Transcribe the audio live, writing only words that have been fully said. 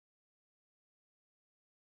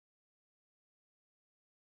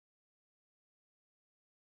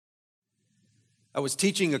I was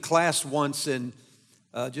teaching a class once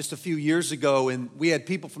just a few years ago, and we had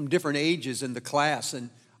people from different ages in the class. And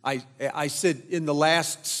I said, in the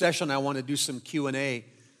last session, I want to do some Q&A.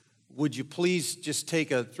 Would you please just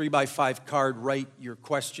take a 3x5 card, write your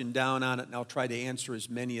question down on it, and I'll try to answer as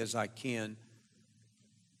many as I can.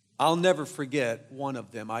 I'll never forget one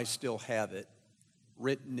of them. I still have it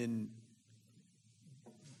written in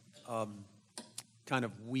kind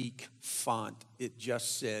of weak font. It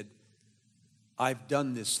just said, "I've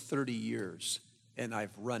done this 30 years, and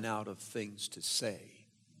I've run out of things to say."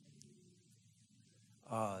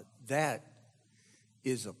 That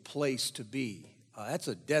is a place to be. That's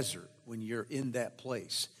a desert when you're in that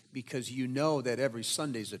place, because you know that every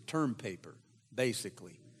Sunday's a term paper,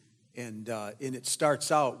 basically. And it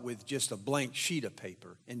starts out with just a blank sheet of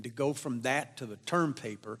paper. And to go from that to the term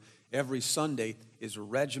paper every Sunday is a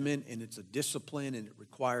regimen, and it's a discipline, and it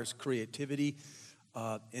requires creativity.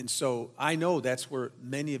 And so I know that's where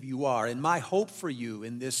many of you are. And my hope for you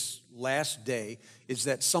in this last day is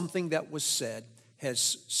that something that was said has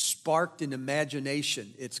sparked an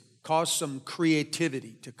imagination. It's caused some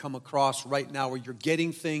creativity to come across right now where you're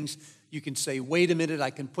getting things. You can say, wait a minute,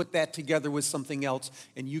 I can put that together with something else,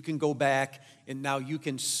 and you can go back, and now you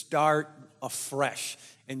can start afresh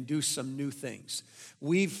and do some new things.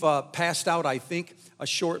 We've passed out, I think, a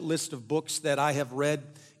short list of books that I have read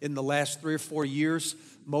in the last 3 or 4 years,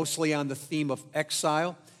 mostly on the theme of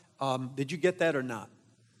exile. Did you get that or not?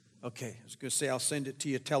 Okay, I was going to say I'll send it to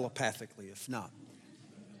you telepathically if not.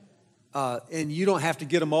 And you don't have to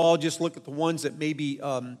get them all. Just look at the ones that maybe,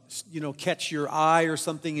 catch your eye or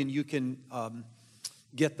something, and you can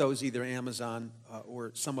get those either Amazon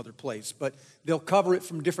or some other place. But they'll cover it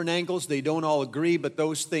from different angles. They don't all agree, but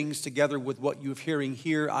those things together with what you're hearing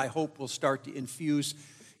here, I hope will start to infuse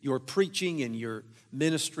your preaching and your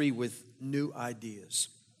ministry with new ideas.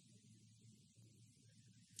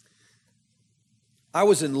 I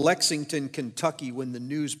was in Lexington, Kentucky when the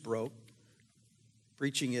news broke,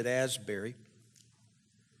 preaching at Asbury.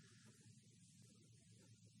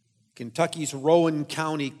 Kentucky's Rowan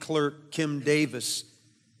County clerk, Kim Davis,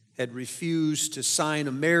 had refused to sign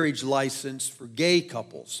a marriage license for gay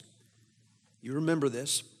couples. You remember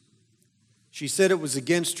this. She said it was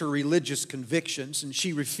against her religious convictions, and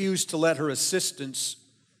she refused to let her assistants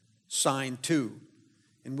sign too.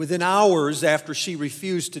 And within hours after she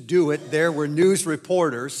refused to do it, there were news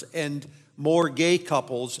reporters and more gay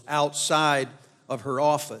couples outside of her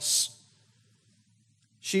office.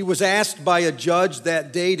 She was asked by a judge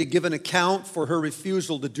that day to give an account for her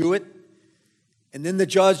refusal to do it. And then the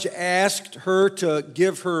judge asked her to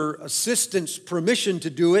give her assistants permission to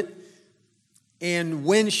do it. And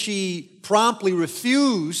when she promptly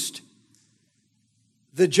refused,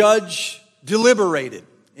 the judge deliberated.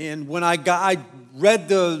 And when I read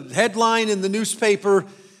the headline in the newspaper,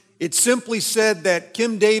 it simply said that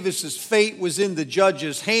Kim Davis's fate was in the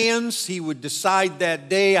judge's hands. He would decide that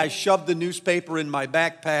day. I shoved the newspaper in my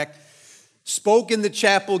backpack, spoke in the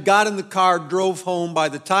chapel, got in the car, drove home. By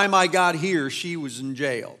the time I got here, she was in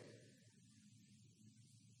jail.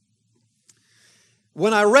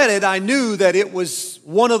 When I read it, I knew that it was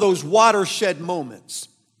one of those watershed moments.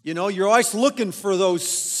 You know, you're always looking for those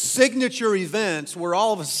signature events where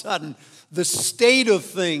all of a sudden the state of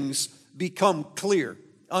things become clear,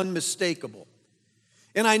 unmistakable.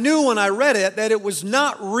 And I knew when I read it that it was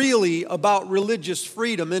not really about religious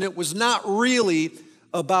freedom, and it was not really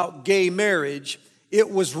about gay marriage. It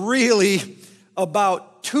was really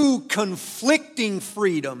about two conflicting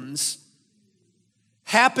freedoms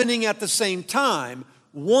happening at the same time.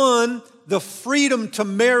 One, the freedom to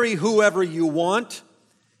marry whoever you want,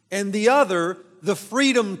 and the other, the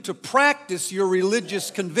freedom to practice your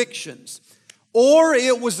religious convictions. Or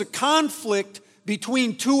it was a conflict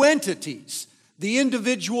between two entities, the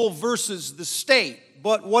individual versus the state.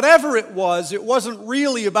 But whatever it wasn't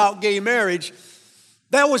really about gay marriage.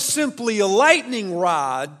 That was simply a lightning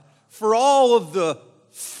rod for all of the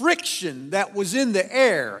friction that was in the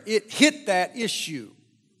air. It hit that issue.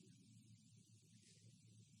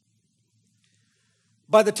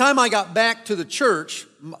 By the time I got back to the church,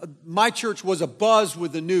 my church was abuzz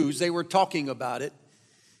with the news. They were talking about it.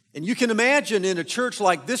 And you can imagine in a church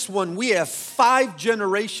like this one, we have 5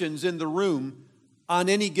 generations in the room on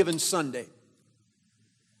any given Sunday.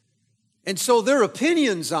 And so their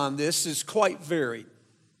opinions on this is quite varied.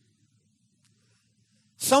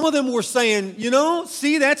 Some of them were saying,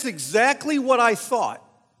 see, that's exactly what I thought.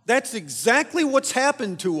 That's exactly what's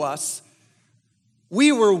happened to us.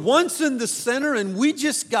 We were once in the center and we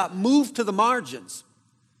just got moved to the margins.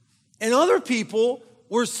 And other people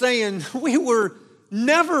were saying we were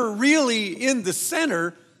never really in the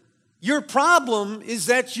center. Your problem is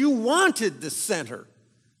that you wanted the center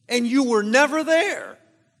and you were never there.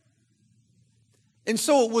 And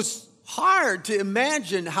so it was hard to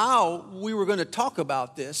imagine how we were going to talk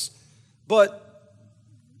about this, but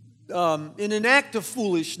in an act of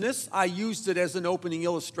foolishness, I used it as an opening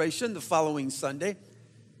illustration the following Sunday.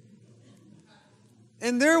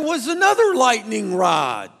 And there was another lightning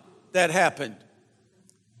rod that happened.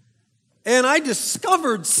 And I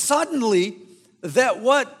discovered suddenly that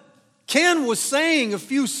what Ken was saying a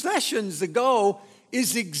few sessions ago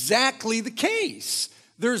is exactly the case.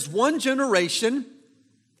 There's one generation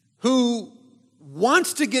who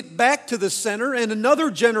wants to get back to the center and another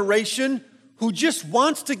generation who just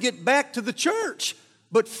wants to get back to the church,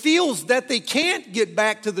 but feels that they can't get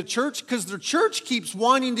back to the church because their church keeps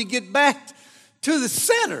wanting to get back to the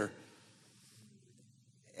center.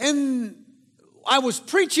 And I was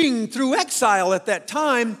preaching through exile at that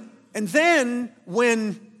time, and then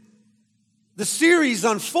when the series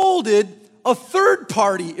unfolded, a third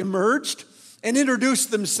party emerged and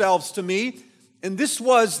introduced themselves to me, and this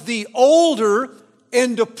was the older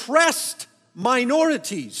and oppressed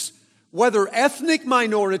minorities, whether ethnic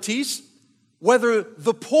minorities, whether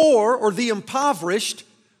the poor or the impoverished,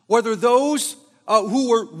 whether those who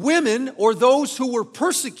were women or those who were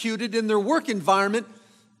persecuted in their work environment.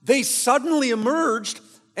 They suddenly emerged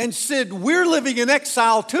and said, we're living in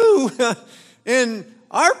exile too, and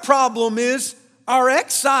our problem is our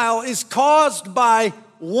exile is caused by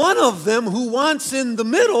one of them who wants in the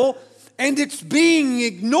middle, and it's being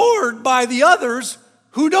ignored by the others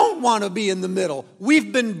who don't want to be in the middle.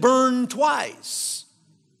 We've been burned twice.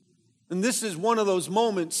 And this is one of those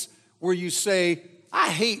moments where you say, I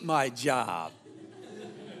hate my job.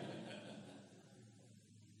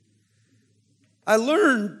 I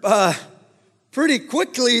learned pretty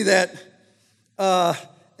quickly that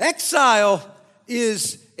exile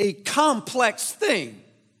is a complex thing.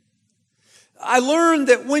 I learned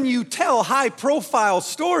that when you tell high-profile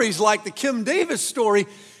stories like the Kim Davis story,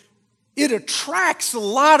 it attracts a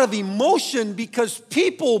lot of emotion because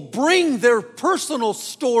people bring their personal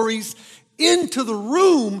stories into the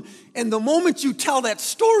room, and the moment you tell that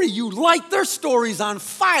story, you light their stories on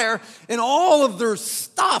fire, and all of their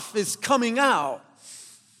stuff is coming out.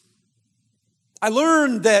 I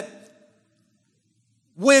learned that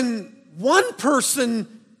when one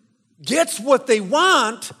person gets what they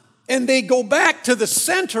want and they go back to the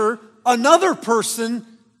center, another person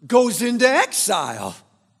goes into exile.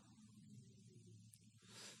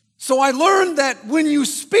 So I learned that when you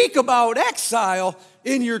speak about exile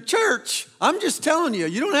in your church, I'm just telling you,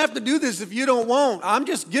 you don't have to do this if you don't want. I'm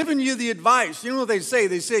just giving you the advice. You know what they say?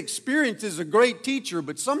 They say experience is a great teacher,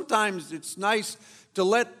 but sometimes it's nice to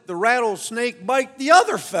let the rattlesnake bite the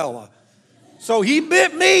other fella. So he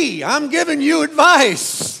bit me. I'm giving you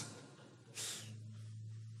advice.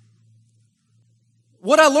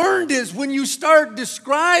 What I learned is when you start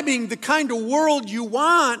describing the kind of world you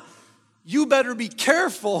want, you better be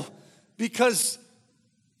careful, because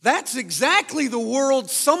that's exactly the world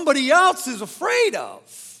somebody else is afraid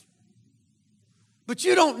of. But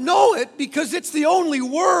you don't know it because it's the only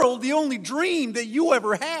world, the only dream that you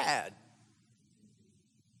ever had.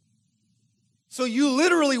 So you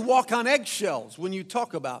literally walk on eggshells when you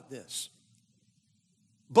talk about this.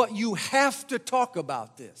 But you have to talk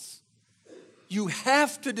about this. You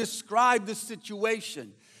have to describe the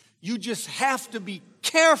situation. You just have to be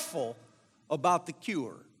careful about the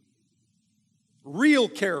cure. Real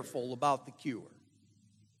careful about the cure.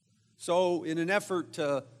 So in an effort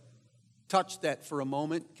to touch that for a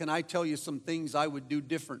moment, can I tell you some things I would do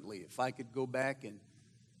differently if I could go back and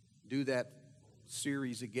do that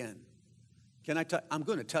series again? I'm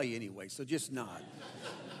going to tell you anyway, so just nod.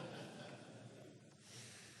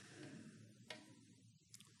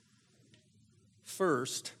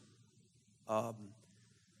 First, I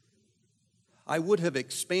would have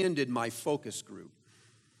expanded my focus group.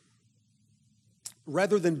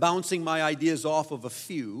 Rather than bouncing my ideas off of a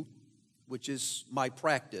few, which is my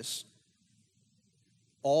practice,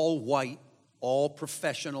 all white, all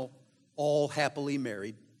professional, all happily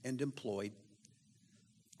married and employed,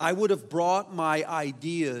 I would have brought my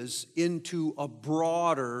ideas into a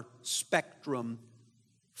broader spectrum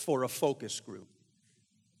for a focus group.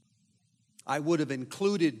 I would have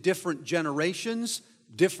included different generations,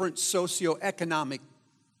 different socioeconomic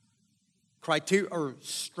criteria or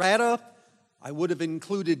strata. I would have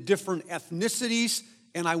included different ethnicities,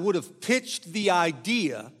 and I would have pitched the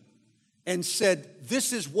idea and said,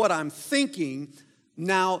 this is what I'm thinking.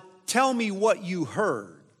 Now tell me what you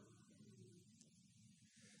heard.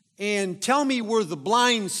 And tell me where the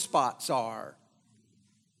blind spots are.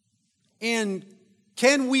 And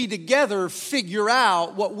can we together figure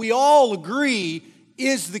out what we all agree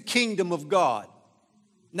is the kingdom of God?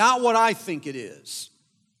 Not what I think it is,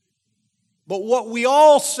 but what we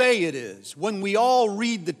all say it is when we all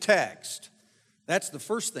read the text. That's the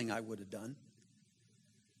first thing I would have done.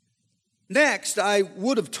 Next, I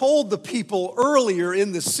would have told the people earlier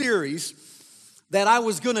in the series that I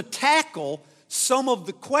was going to tackle some of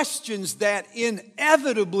the questions that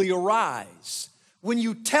inevitably arise. When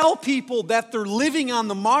you tell people that they're living on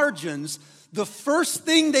the margins, the first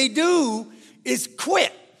thing they do is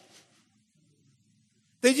quit.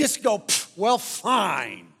 They just go, well,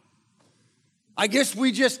 fine. I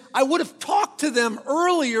would have talked to them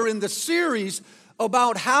earlier in the series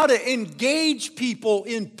about how to engage people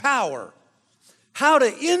in power, how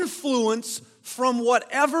to influence from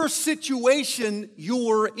whatever situation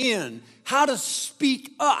you're in, how to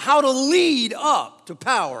speak up, how to lead up to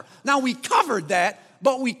power. Now, we covered that,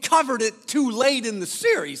 but we covered it too late in the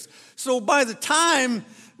series. So by the time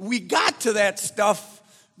we got to that stuff,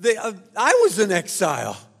 I was in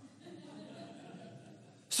exile.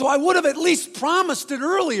 So I would have at least promised it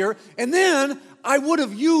earlier, and then I would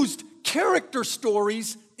have used character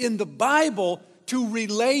stories in the Bible to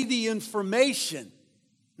relay the information.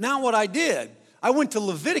 Not what I did. I went to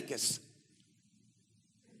Leviticus.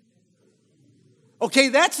 Okay,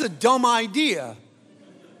 that's a dumb idea.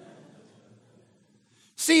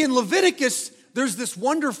 See, in Leviticus, there's this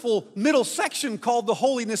wonderful middle section called the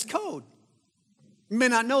Holiness Code. You may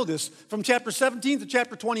not know this, from chapter 17 to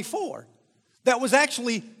chapter 24. That was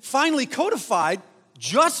actually finally codified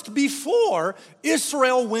just before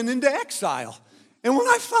Israel went into exile. And when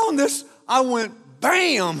I found this, I went,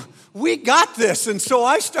 bam, we got this. And so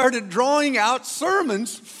I started drawing out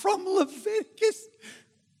sermons from Leviticus.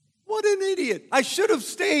 What an idiot. I should have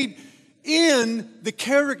stayed in the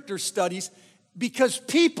character studies, because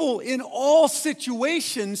people in all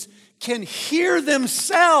situations can hear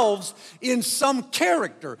themselves in some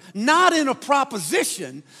character, not in a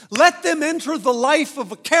proposition. Let them enter the life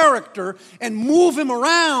of a character and move him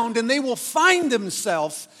around, and they will find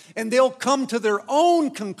themselves, and they'll come to their own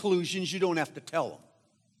conclusions. You don't have to tell them.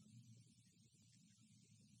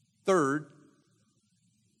 Third,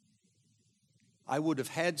 I would have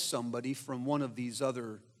had somebody from one of these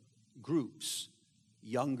other groups,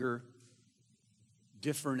 younger,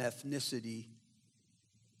 different ethnicity,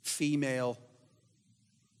 female,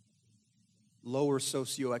 lower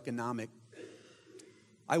socioeconomic.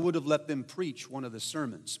 I would have let them preach one of the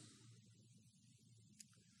sermons.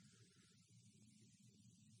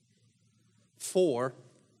 4,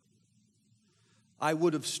 I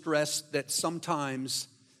would have stressed that sometimes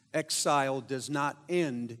exile does not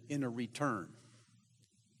end in a return.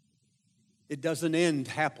 It doesn't end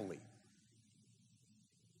happily.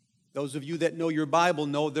 Those of you that know your Bible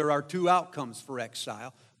know there are 2 outcomes for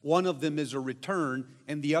exile. One of them is a return,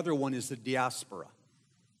 and the other one is the diaspora.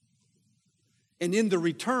 And in the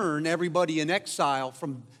return, everybody in exile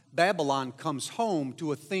from Babylon comes home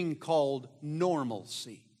to a thing called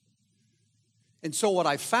normalcy. And so what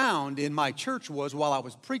I found in my church was, while I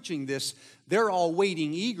was preaching this, they're all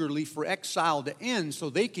waiting eagerly for exile to end so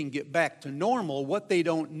they can get back to normal. What they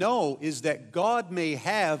don't know is that God may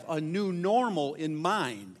have a new normal in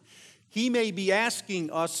mind. He may be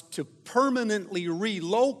asking us to permanently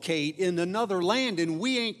relocate in another land, and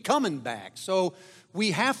we ain't coming back. So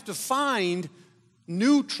we have to find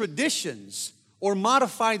new traditions or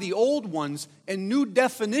modify the old ones, and new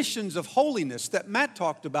definitions of holiness that Matt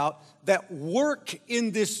talked about that work in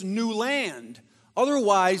this new land.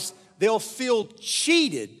 Otherwise, they'll feel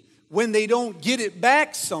cheated when they don't get it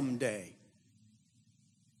back someday.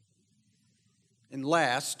 And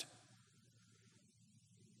last,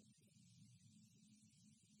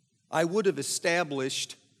 I would have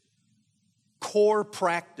established core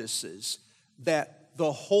practices that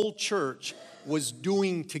the whole church was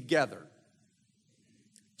doing together,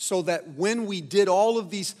 so that when we did all of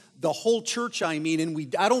these, the whole church, I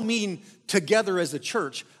don't mean together as a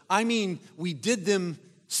church, I mean we did them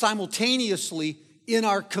simultaneously in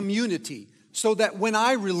our community, so that when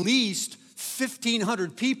I released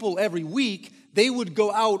 1,500 people every week, they would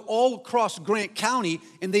go out all across Grant County,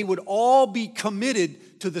 and they would all be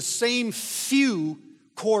committed to the same few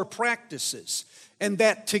core practices. And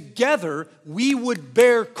that together we would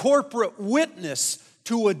bear corporate witness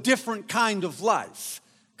to a different kind of life.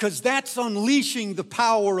 Because that's unleashing the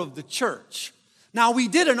power of the church. Now, we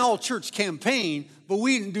did an all-church campaign, but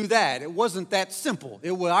we didn't do that. It wasn't that simple.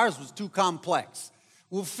 Ours was too complex.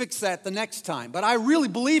 We'll fix that the next time. But I really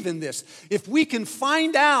believe in this. If we can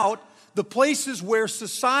find out the places where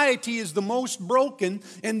society is the most broken,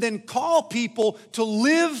 and then call people to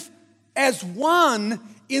live as one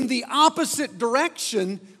in the opposite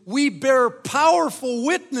direction, we bear powerful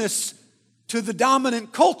witness to the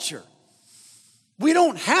dominant culture. We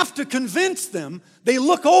don't have to convince them. They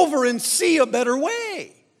look over and see a better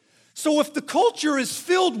way. So if the culture is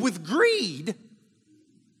filled with greed,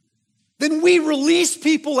 then we release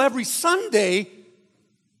people every Sunday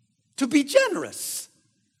to be generous.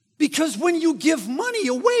 Because when you give money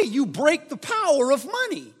away, you break the power of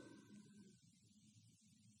money.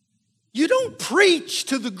 You don't preach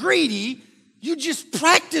to the greedy, you just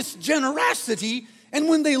practice generosity. And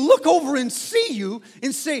when they look over and see you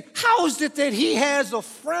and say, how is it that he has a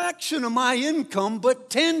fraction of my income but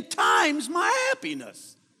 10 times my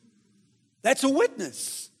happiness? That's a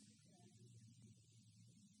witness.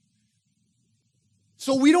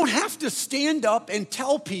 So we don't have to stand up and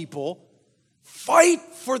tell people, fight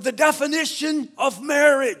for the definition of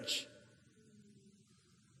marriage.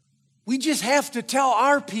 We just have to tell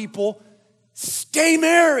our people, stay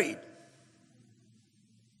married.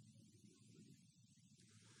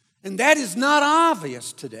 And that is not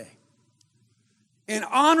obvious today. And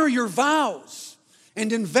honor your vows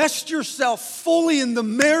and invest yourself fully in the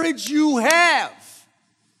marriage you have,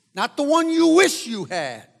 not the one you wish you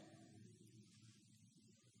had.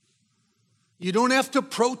 You don't have to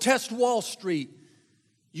protest Wall Street.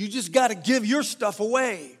 You just got to give your stuff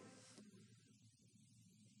away.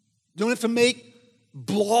 You don't have to make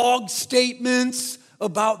blog statements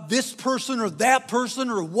about this person or that person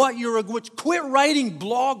or what you're. Quit writing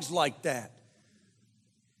blogs like that.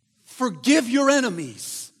 Forgive your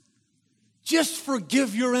enemies. Just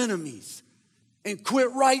forgive your enemies and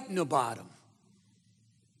quit writing about them.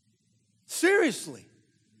 Seriously.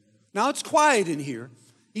 Now it's quiet in here.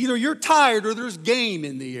 Either you're tired or there's game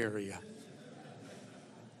in the area.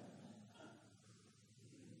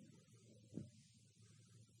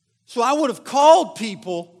 So I would have called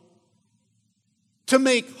people to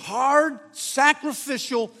make hard,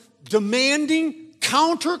 sacrificial, demanding,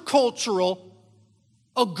 countercultural,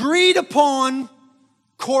 agreed upon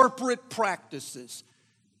corporate practices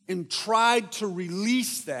and tried to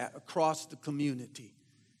release that across the community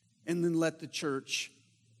and then let the church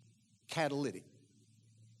catalytic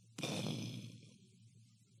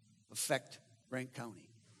affect Grant County.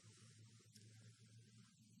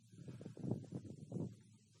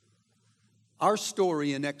 Our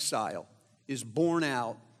story in exile is borne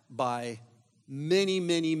out by many,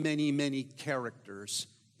 many, many, many characters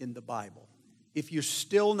in the Bible. If you're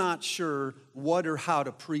still not sure what or how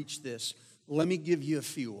to preach this, let me give you a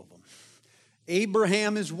few of them.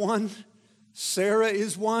 Abraham is one. Sarah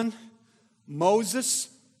is one. Moses,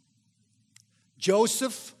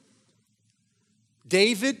 Joseph,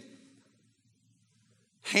 David,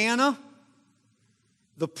 Hannah,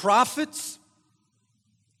 the prophets,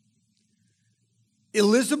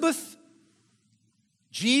 Elizabeth,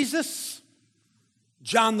 Jesus,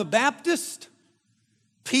 John the Baptist,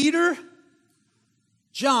 Peter,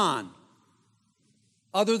 John.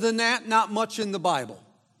 Other than that, not much in the Bible.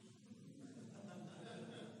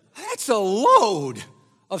 That's a load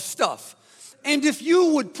of stuff. And if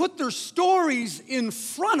you would put their stories in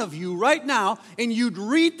front of you right now and you'd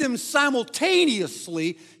read them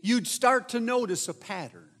simultaneously, you'd start to notice a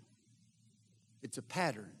pattern. It's a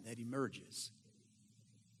pattern that emerges.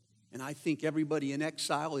 And I think everybody in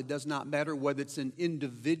exile, it does not matter whether it's an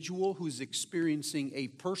individual who's experiencing a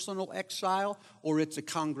personal exile, or it's a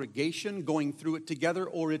congregation going through it together,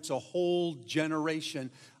 or it's a whole generation.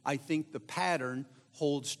 I think the pattern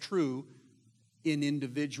holds true in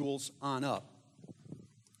individuals on up.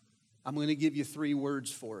 I'm going to give you 3 words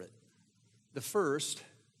for it. The first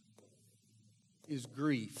is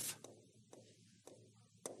grief.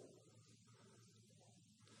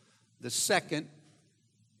 The second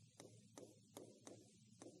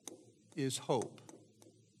is hope.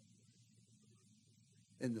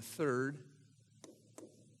 And the third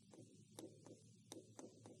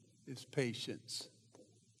is patience.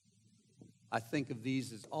 I think of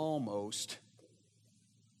these as almost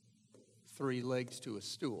 3 legs to a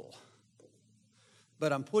stool.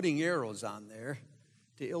 But I'm putting arrows on there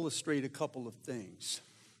to illustrate a couple of things.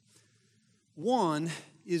 One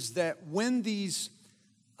is that when these,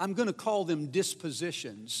 I'm going to call them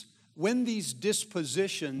dispositions, when these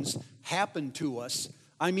dispositions happen to us,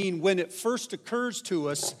 I mean, when it first occurs to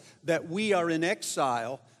us that we are in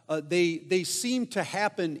exile, they seem to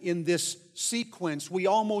happen in this sequence. We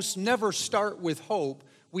almost never start with hope.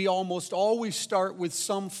 We almost always start with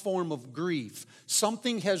some form of grief.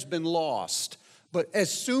 Something has been lost. But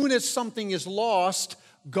as soon as something is lost,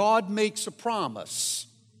 God makes a promise.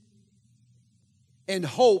 And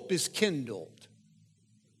hope is kindled.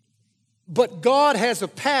 But God has a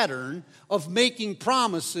pattern of making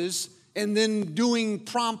promises and then doing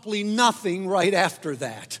promptly nothing right after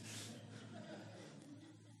that.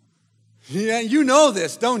 Yeah, you know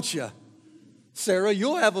this, don't you? Sarah,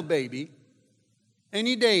 you'll have a baby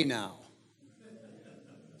any day now.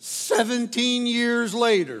 17 years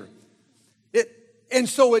later. And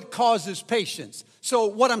so it causes patience. So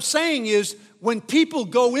what I'm saying is, when people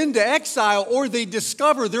go into exile or they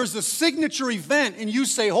discover there's a signature event and you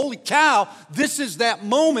say, holy cow, this is that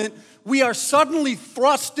moment, we are suddenly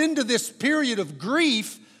thrust into this period of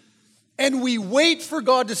grief, and we wait for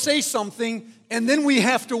God to say something, and then we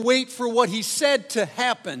have to wait for what He said to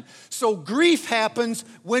happen. So grief happens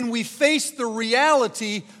when we face the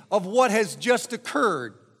reality of what has just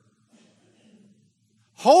occurred.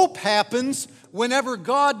 Hope happens whenever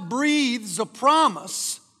God breathes a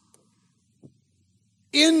promise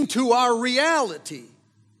into our reality.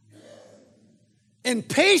 And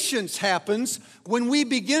patience happens when we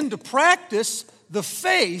begin to practice the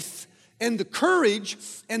faith and the courage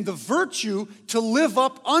and the virtue to live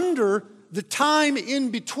up under the time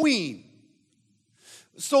in between.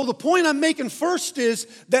 So the point I'm making first is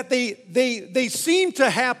that they seem to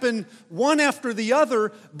happen one after the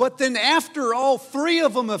other, but then after all three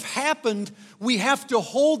of them have happened, we have to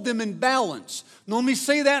hold them in balance. Now, let me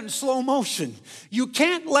say that in slow motion. You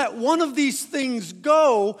can't let one of these things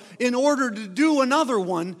go in order to do another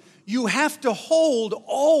one. You have to hold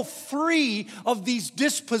all three of these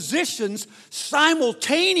dispositions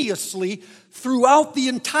simultaneously throughout the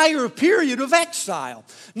entire period of exile.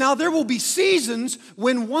 Now, there will be seasons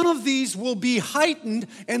when one of these will be heightened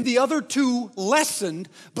and the other two lessened,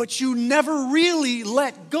 but you never really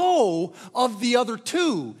let go of the other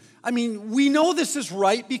two. I mean, we know this is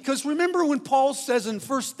right because remember when Paul says in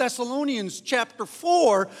 1 Thessalonians chapter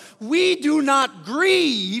 4, we do not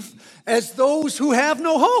grieve as those who have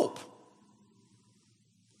no hope.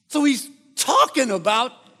 So he's talking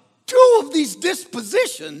about two of these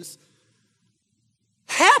dispositions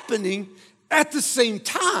happening at the same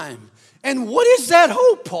time. And what is that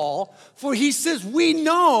hope, Paul? For he says, we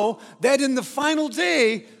know that in the final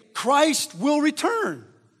day, Christ will return.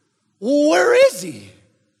 Well, where is he?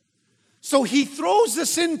 So he throws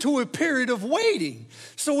us into a period of waiting.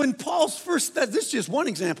 So in Paul's first, this is just one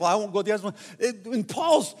example. I won't go to the other one. In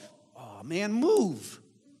Paul's, oh man, move.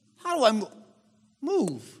 How do I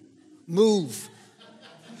move? Move.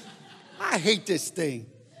 I hate this thing.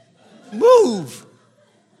 Move.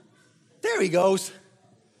 There he goes.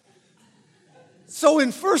 So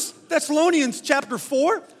in 1 Thessalonians chapter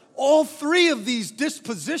 4, all three of these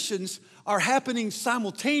dispositions are happening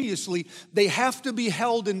simultaneously. They have to be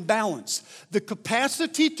held in balance. The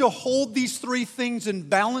capacity to hold these three things in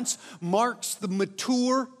balance marks the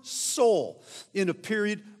mature soul in a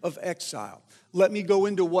period of exile. Let me go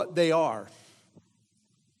into what they are.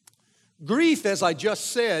 Grief, as I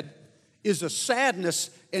just said, is a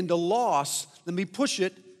sadness and a loss. Let me push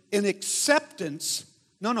it. An acceptance.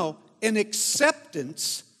 An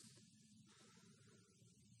acceptance,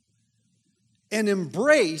 an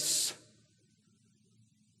embrace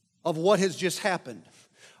of what has just happened.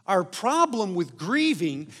 Our problem with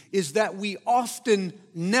grieving is that we often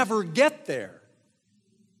never get there.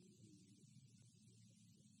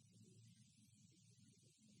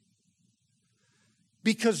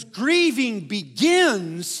 Because grieving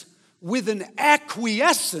begins with an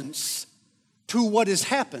acquiescence to what has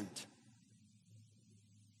happened.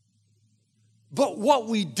 But what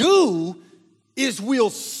we do is we'll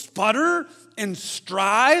sputter and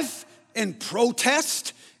strive and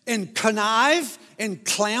protest and connive and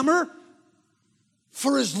clamor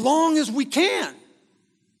for as long as we can.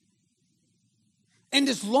 And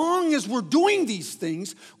as long as we're doing these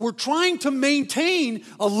things, we're trying to maintain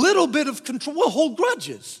a little bit of control. We'll hold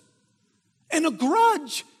grudges. And a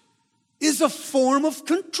grudge is a form of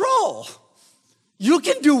control. You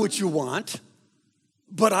can do what you want,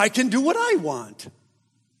 but I can do what I want.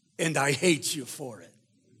 And I hate you for it.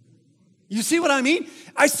 You see what I mean?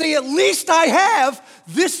 I say, at least I have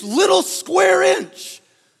this little square inch.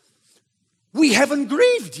 We haven't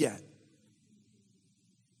grieved yet.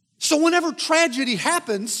 So whenever tragedy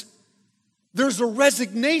happens, there's a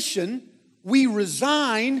resignation. We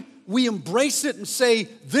resign. We embrace it and say,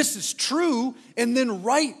 this is true. And then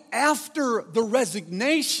right after the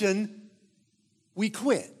resignation, we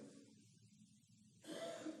quit.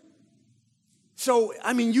 So,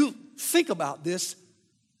 you think about this.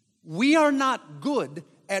 We are not good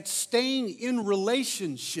at staying in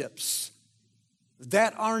relationships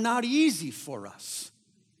that are not easy for us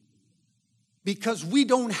because we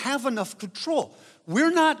don't have enough control.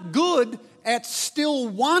 We're not good at still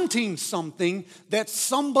wanting something that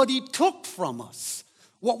somebody took from us.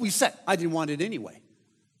 What we said, I didn't want it anyway.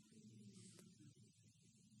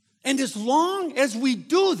 And as long as we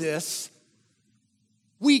do this,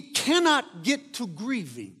 we cannot get to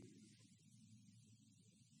grieving.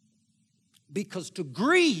 Because to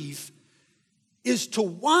grieve is to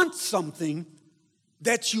want something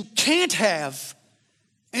that you can't have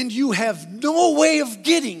and you have no way of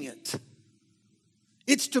getting it.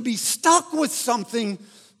 It's to be stuck with something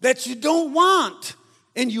that you don't want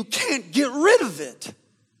and you can't get rid of it.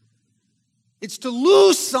 It's to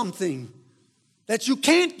lose something that you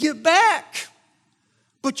can't get back,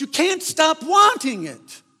 but you can't stop wanting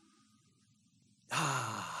it.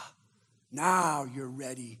 Now you're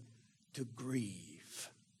ready to grieve.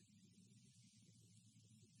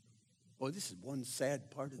 Boy, this is one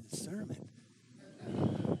sad part of the sermon.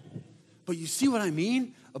 But you see what I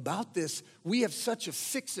mean about this? We have such a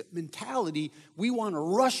fix-it mentality. We want to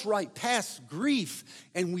rush right past grief,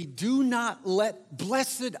 and we do not let,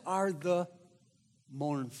 blessed are the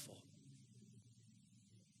mournful.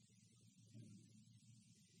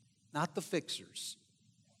 Not the fixers.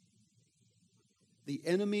 The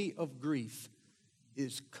enemy of grief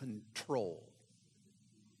is control.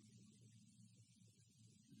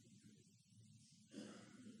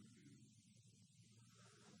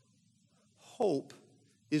 Hope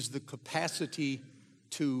is the capacity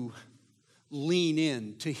to lean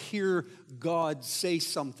in, to hear God say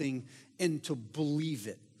something, and to believe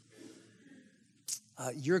it.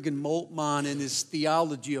 Jürgen Moltmann, in his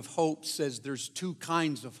theology of hope, says there's two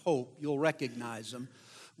kinds of hope. You'll recognize them.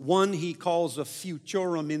 One he calls a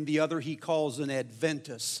futurum, and the other he calls an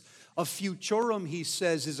adventus. A futurum, he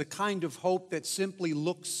says, is a kind of hope that simply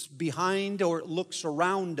looks behind or it looks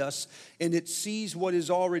around us, and it sees what is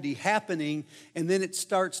already happening, and then it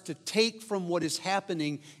starts to take from what is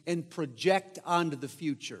happening and project onto the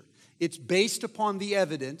future. It's based upon the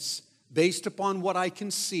evidence, based upon what I can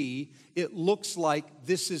see. It looks like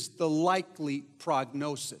this is the likely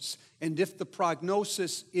prognosis. And if the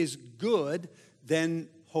prognosis is good, then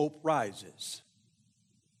hope rises.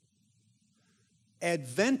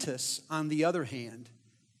 Adventus, on the other hand,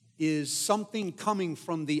 is something coming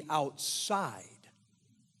from the outside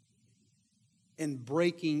and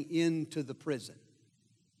breaking into the prison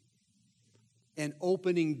and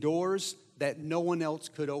opening doors that no one else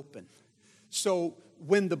could open. So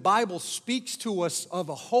when the Bible speaks to us of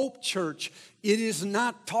a hope church, it is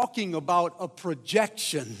not talking about a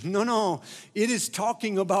projection. No. It is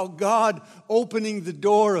talking about God opening the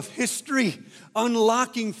door of history,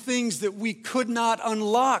 unlocking things that we could not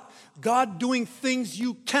unlock. God doing things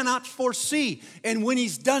you cannot foresee. And when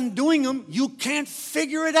He's done doing them, you can't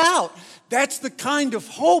figure it out. That's the kind of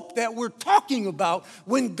hope that we're talking about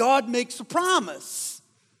when God makes a promise.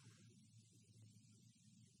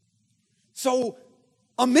 So,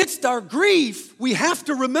 amidst our grief, we have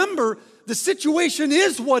to remember the situation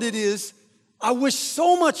is what it is. I wish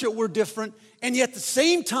so much it were different. And yet at the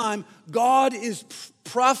same time, God is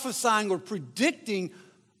prophesying or predicting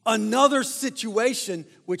another situation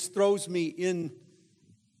which throws me into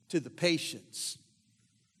the patience.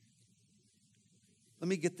 Let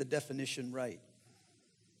me get the definition right.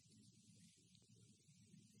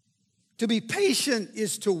 To be patient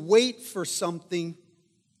is to wait for something,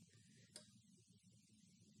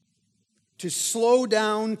 to slow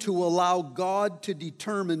down, to allow God to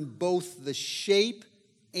determine both the shape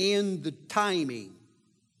and the timing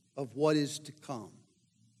of what is to come.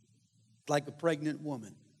 Like a pregnant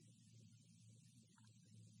woman.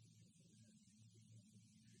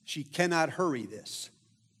 She cannot hurry this.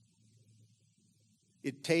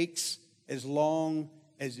 It takes as long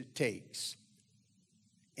as it takes.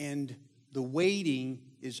 And the waiting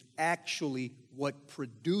is actually what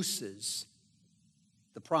produces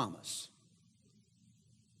the promise.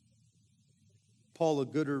 Paula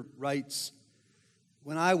Gooder writes,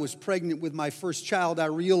 when I was pregnant with my first child, I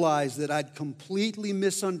realized that I'd completely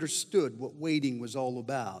misunderstood what waiting was all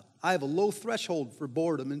about. I have a low threshold for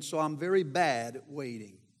boredom, and so I'm very bad at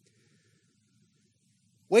waiting.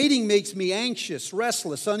 Waiting makes me anxious,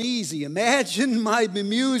 restless, uneasy. Imagine my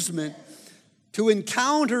amusement to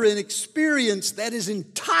encounter an experience that is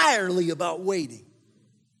entirely about waiting.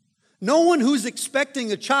 No one who's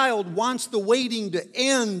expecting a child wants the waiting to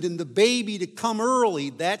end and the baby to come early.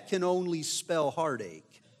 That can only spell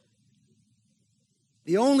heartache.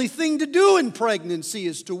 The only thing to do in pregnancy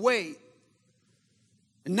is to wait.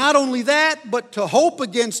 And not only that, but to hope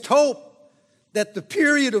against hope that the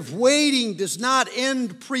period of waiting does not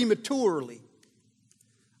end prematurely.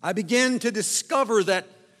 I began to discover that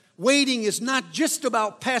waiting is not just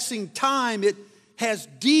about passing time. has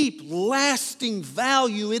deep, lasting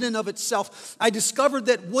value in and of itself. I discovered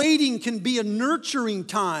that waiting can be a nurturing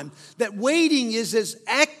time, that waiting is as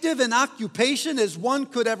active an occupation as one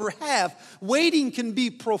could ever have. Waiting can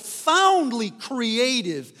be profoundly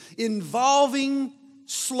creative, involving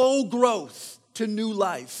slow growth to new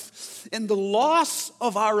life. And the loss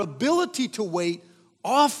of our ability to wait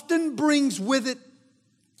often brings with it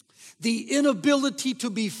the inability to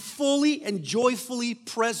be fully and joyfully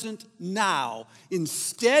present now.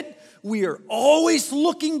 Instead, we are always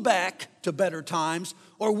looking back to better times,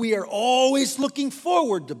 or we are always looking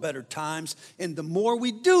forward to better times. And the more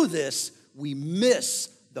we do this, we miss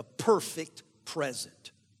the perfect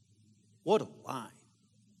present. What a line.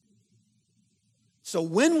 So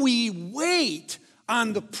when we wait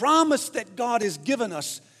on the promise that God has given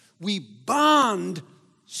us, we bond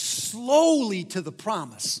slowly to the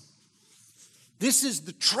promise. This is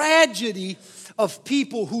the tragedy of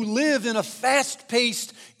people who live in a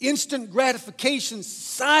fast-paced, instant gratification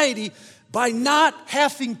society. By not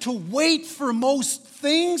having to wait for most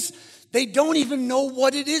things, they don't even know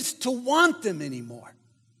what it is to want them anymore.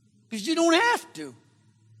 Because you don't have to.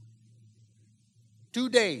 2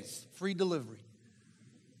 days, free delivery.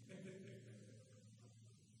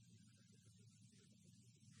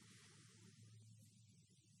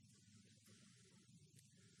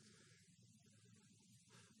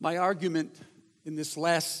 My argument in this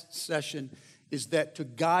last session is that to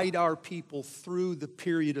guide our people through the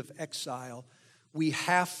period of exile, we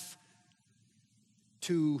have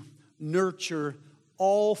to nurture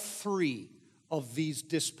all three of these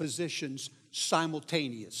dispositions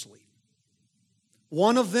simultaneously.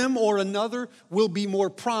 One of them or another will be more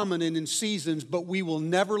prominent in seasons, but we will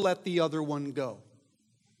never let the other one go.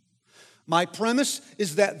 My premise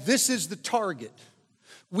is that this is the target.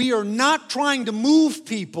 We are not trying to move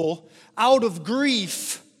people out of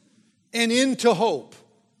grief and into hope.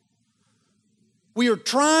 We are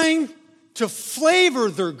trying to flavor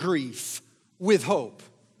their grief with hope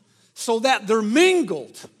so that they're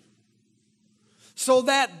mingled, so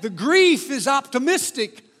that the grief is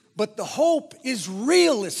optimistic, but the hope is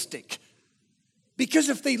realistic. Because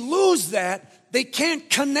if they lose that, they can't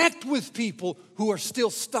connect with people who are still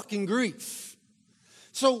stuck in grief.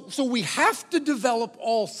 So we have to develop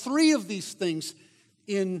all three of these things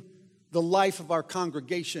in the life of our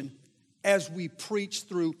congregation as we preach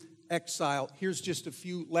through exile. Here's just a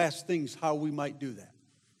few last things how we might do that.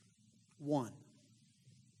 1,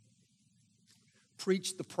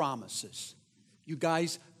 preach the promises. You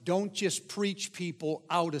guys, don't just preach people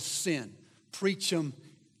out of sin. Preach them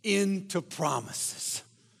into promises.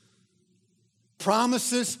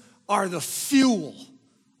 Promises are the fuel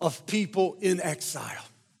of people in exile.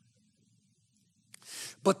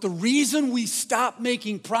 But the reason we stop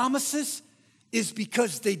making promises is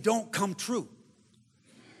because they don't come true.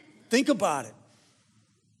 Think about it.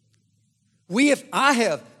 I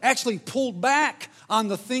have actually pulled back on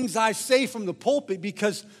the things I say from the pulpit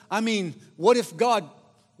because, what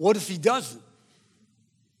if He doesn't?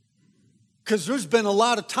 Because there's been a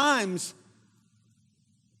lot of times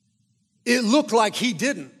it looked like He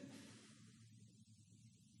didn't.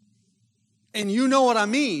 And you know what I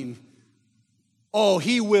mean. Oh,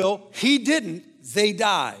 He will. He didn't. They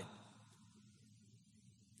died.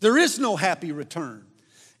 There is no happy return.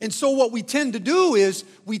 And so what we tend to do is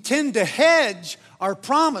we tend to hedge our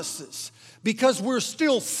promises because we're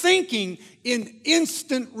still thinking in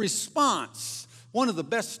instant response. One of the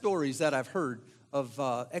best stories that I've heard of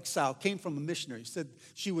exile came from a missionary. She said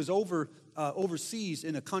she was overseas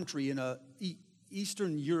in a country in a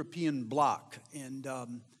Eastern European bloc. And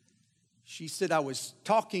she said, I was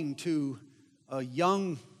talking to a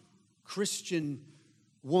young Christian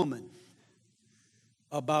woman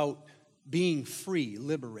about being free,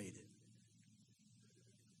 liberated.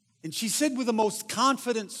 And she said with the most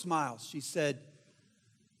confident smile, she said,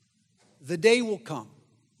 the day will come.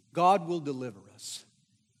 God will deliver us.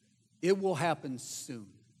 It will happen soon.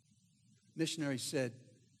 Missionary said,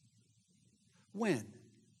 when?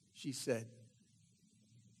 She said,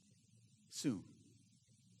 soon.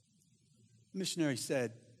 Missionary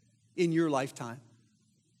said, in your lifetime?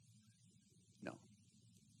 No.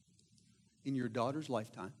 In your daughter's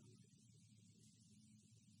lifetime?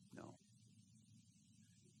 No.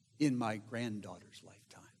 In my granddaughter's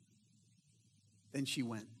lifetime. Then she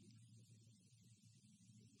went,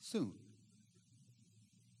 soon.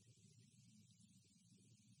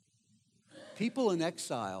 People in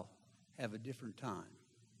exile have a different time.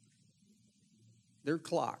 Their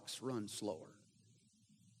clocks run slower.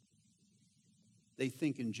 They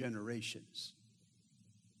think in generations,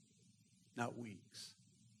 not weeks.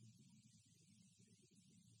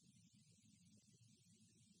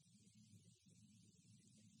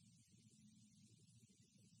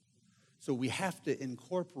 So we have to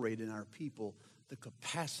incorporate in our people the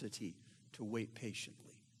capacity to wait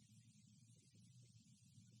patiently.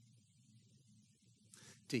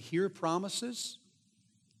 To hear promises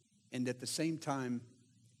and at the same time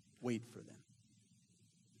wait for them.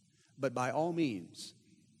 But by all means,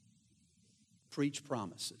 preach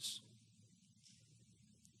promises.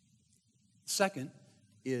 Second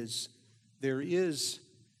is there is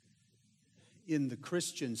in the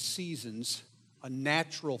Christian seasons a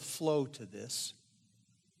natural flow to this.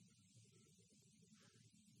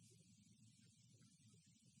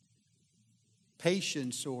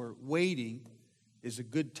 Patience or waiting is a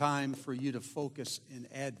good time for you to focus in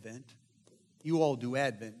Advent. You all do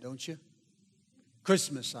Advent, don't you?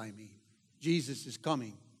 Christmas, I mean. Jesus is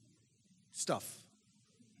coming. Stuff.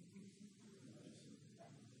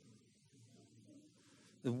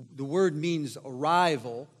 The word means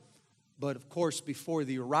arrival, but of course before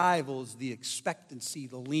the arrival is the expectancy,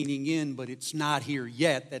 the leaning in, but it's not here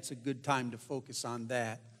yet. That's a good time to focus on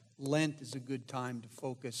that. Lent is a good time to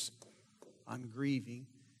focus on grieving.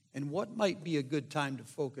 And what might be a good time to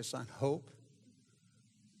focus on hope?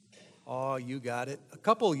 Oh, you got it.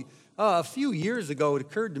 A few years ago, it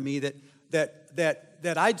occurred to me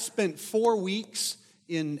that I'd spent 4 weeks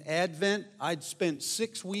in Advent. I'd spent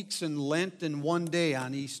 6 weeks in Lent and 1 day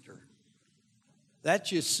on Easter. That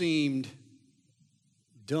just seemed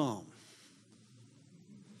dumb.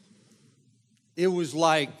 It was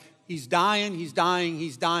like, he's dying, he's dying,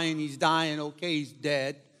 he's dying, he's dying. Okay, he's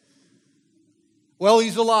dead. Well,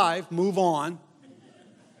 he's alive. Move on.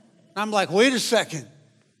 I'm like, wait a second.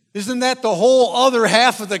 Isn't that the whole other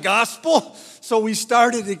half of the gospel? So we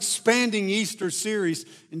started expanding Easter series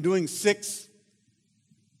and doing six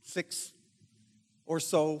or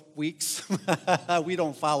so weeks. We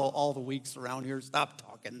don't follow all the weeks around here. Stop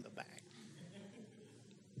talking in the back.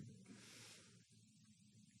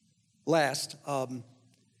 Last,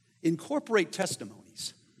 incorporate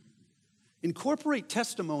testimonies. Incorporate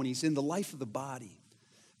testimonies in the life of the body.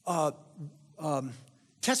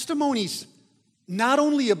 Testimonies not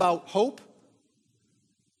only about hope,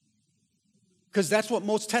 because that's what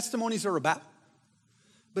most testimonies are about,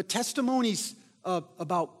 but testimonies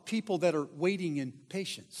about people that are waiting in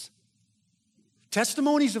patience.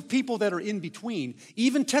 Testimonies of people that are in between.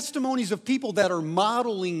 Even testimonies of people that are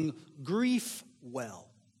modeling grief well.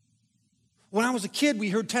 When I was a kid, we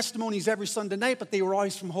heard testimonies every Sunday night, but they were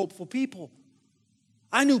always from hopeful people.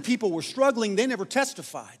 I knew people were struggling. They never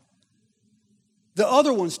testified. The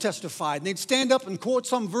other ones testified, and they'd stand up and quote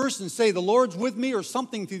some verse and say, the Lord's with me, or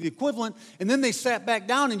something to the equivalent, and then they sat back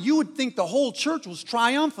down, and you would think the whole church was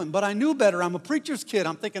triumphant, but I knew better. I'm a preacher's kid.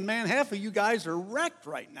 I'm thinking, man, half of you guys are wrecked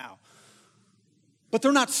right now. But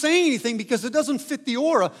they're not saying anything because it doesn't fit the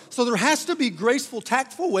aura. So there has to be graceful,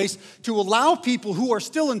 tactful ways to allow people who are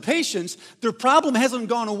still in patience, their problem hasn't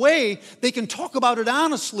gone away, they can talk about it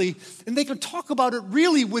honestly, and they can talk about it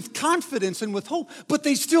really with confidence and with hope, but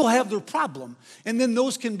they still have their problem. And then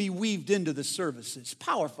those can be weaved into the service. It's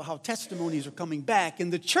powerful how testimonies are coming back,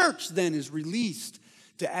 and the church then is released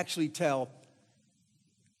to actually tell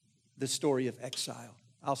the story of exile.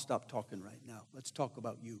 I'll stop talking right now. Let's talk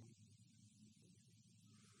about you.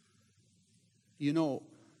 You know,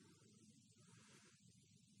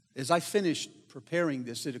 as I finished preparing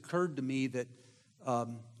this, it occurred to me that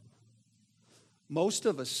most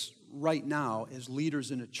of us right now, as leaders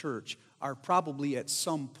in a church, are probably at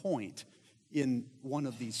some point in one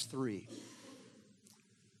of these three.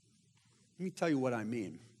 Let me tell you what I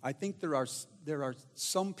mean. I think there are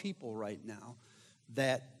some people right now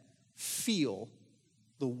that feel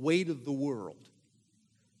the weight of the world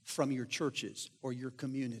from your churches or your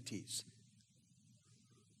communities.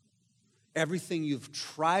 Everything you've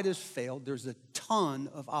tried has failed. There's a ton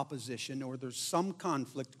of opposition, or there's some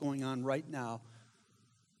conflict going on right now,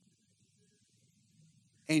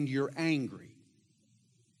 and you're angry,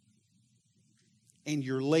 and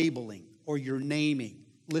you're labeling, or you're naming.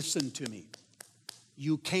 Listen to me.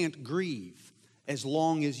 You can't grieve as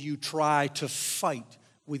long as you try to fight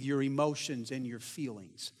with your emotions and your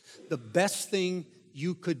feelings. The best thing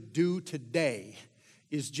you could do today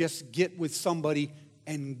is just get with somebody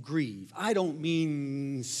and grieve. I don't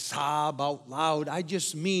mean sob out loud. I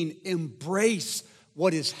just mean embrace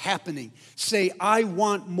what is happening. Say, I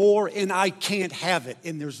want more and I can't have it.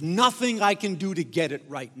 And there's nothing I can do to get it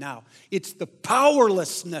right now. It's the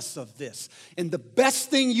powerlessness of this. And the best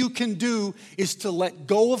thing you can do is to let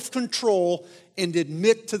go of control and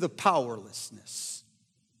admit to the powerlessness.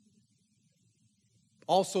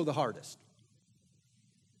 Also the hardest.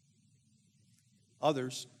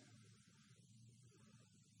 Others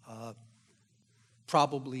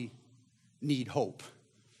probably need hope.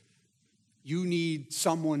 You need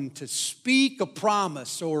someone to speak a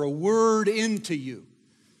promise or a word into you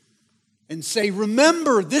and say,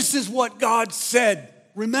 remember, this is what God said.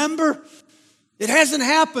 Remember? It hasn't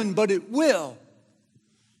happened, but it will.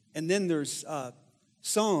 And then there's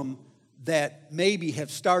some that maybe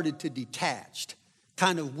have started to detach,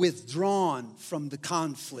 kind of withdrawn from the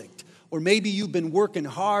conflict. Or maybe you've been working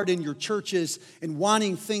hard in your churches and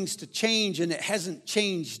wanting things to change and it hasn't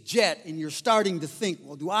changed yet. And you're starting to think,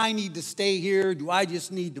 well, do I need to stay here? Do I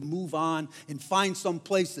just need to move on and find some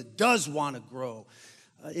place that does want to grow?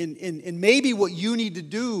 And maybe what you need to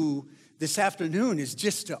do this afternoon is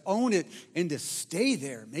just to own it and to stay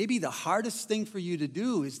there. Maybe the hardest thing for you to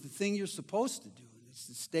do is the thing you're supposed to do. It's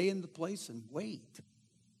to stay in the place and wait.